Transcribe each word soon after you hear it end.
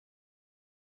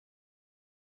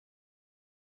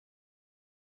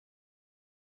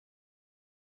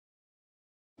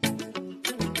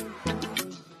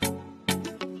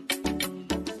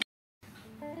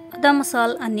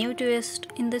Masalı, a new twist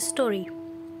in this story.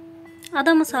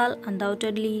 Masalı,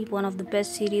 undoubtedly one of the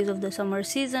best series of the summer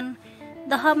season.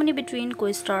 The harmony between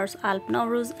co-stars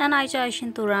Navruz and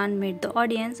Ayşin Turan made the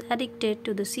audience addicted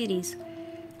to the series.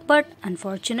 But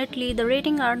unfortunately, the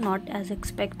ratings are not as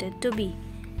expected to be.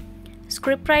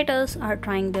 Scriptwriters are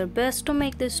trying their best to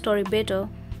make this story better,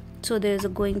 so there is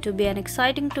going to be an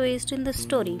exciting twist in the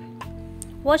story.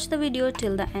 Watch the video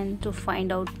till the end to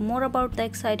find out more about the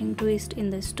exciting twist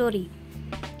in the story.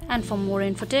 And for more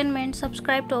entertainment,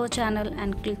 subscribe to our channel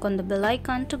and click on the bell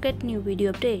icon to get new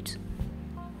video updates.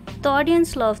 The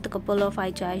audience loves the couple of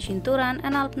Ayşin Turan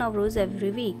and Navruz every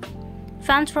week.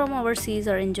 Fans from overseas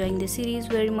are enjoying the series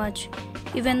very much.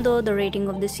 Even though the rating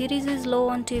of the series is low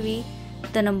on TV,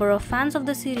 the number of fans of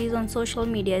the series on social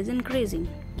media is increasing,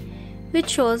 which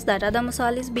shows that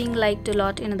Masalı is being liked a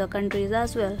lot in other countries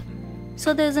as well.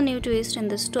 So there is a new twist in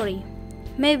the story.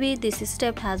 Maybe this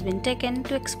step has been taken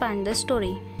to expand the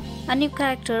story. A new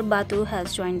character, Batu,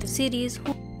 has joined the series,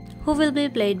 who will be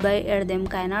played by Erdem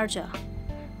Kaynarca.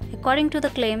 According to the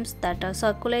claims that are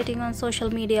circulating on social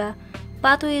media,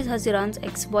 Batu is Haziran's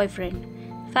ex-boyfriend.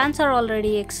 Fans are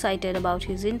already excited about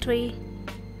his entry.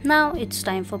 Now it's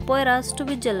time for Poyraz to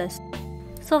be jealous.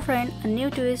 So friend, a new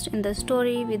twist in the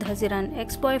story with Haziran's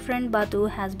ex-boyfriend Batu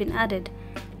has been added.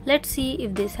 Let's see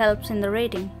if this helps in the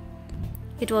rating.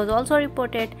 It was also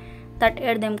reported that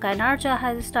Erdem Kaynarca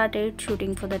has started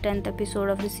shooting for the 10th episode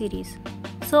of the series.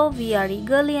 So we are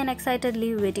eagerly and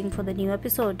excitedly waiting for the new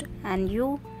episode. And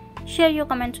you, share your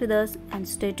comments with us and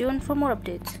stay tuned for more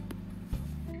updates.